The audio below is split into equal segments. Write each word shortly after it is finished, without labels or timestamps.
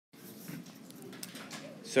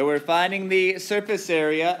So we're finding the surface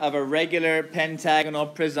area of a regular pentagonal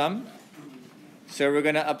prism. So we're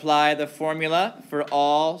going to apply the formula for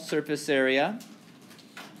all surface area,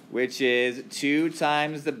 which is 2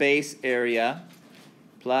 times the base area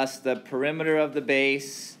plus the perimeter of the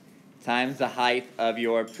base times the height of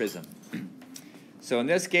your prism. So in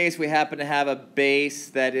this case, we happen to have a base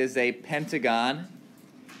that is a pentagon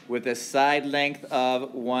with a side length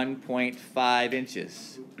of 1.5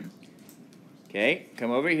 inches. Okay,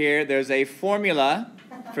 come over here. There's a formula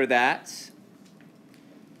for that.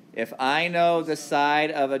 If I know the side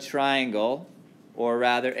of a triangle, or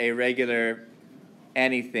rather a regular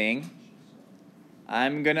anything,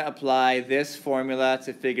 I'm going to apply this formula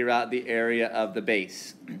to figure out the area of the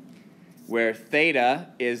base, where theta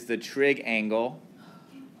is the trig angle,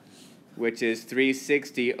 which is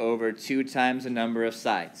 360 over 2 times the number of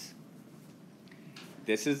sides.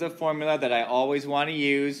 This is the formula that I always want to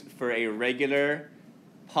use for a regular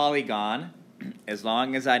polygon, as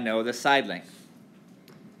long as I know the side length.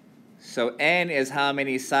 So n is how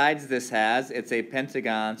many sides this has. It's a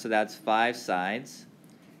pentagon, so that's 5 sides.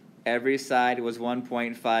 Every side was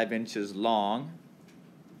 1.5 inches long.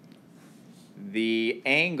 The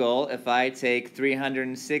angle, if I take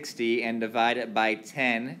 360 and divide it by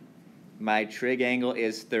 10, my trig angle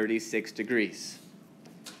is 36 degrees.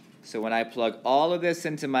 So when I plug all of this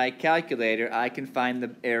into my calculator, I can find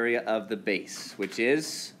the area of the base, which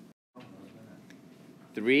is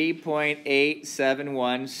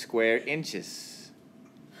 3.871 square inches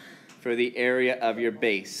for the area of your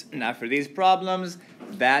base. Now for these problems,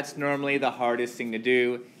 that's normally the hardest thing to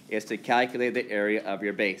do, is to calculate the area of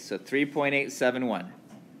your base. So 3.871.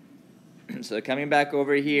 So coming back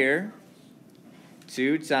over here,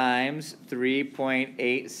 2 times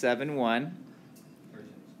 3.871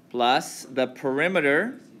 plus the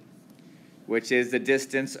perimeter, which is the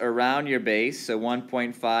distance around your base, so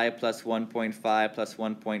 1.5 plus 1.5 plus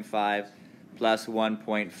 1.5 plus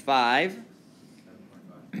 1.5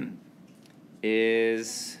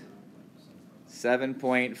 is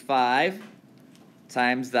 7.5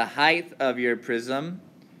 times the height of your prism,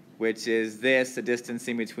 which is this, the distance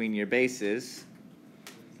in between your bases,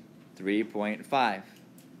 3.5.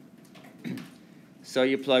 So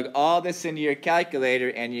you plug all this into your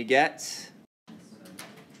calculator and you get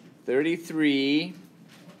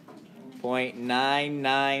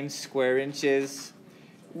 33.99 square inches,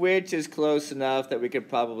 which is close enough that we could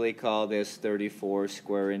probably call this 34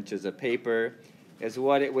 square inches of paper, is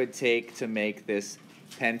what it would take to make this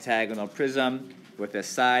pentagonal prism with a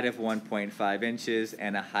side of 1.5 inches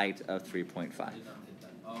and a height of 3.5.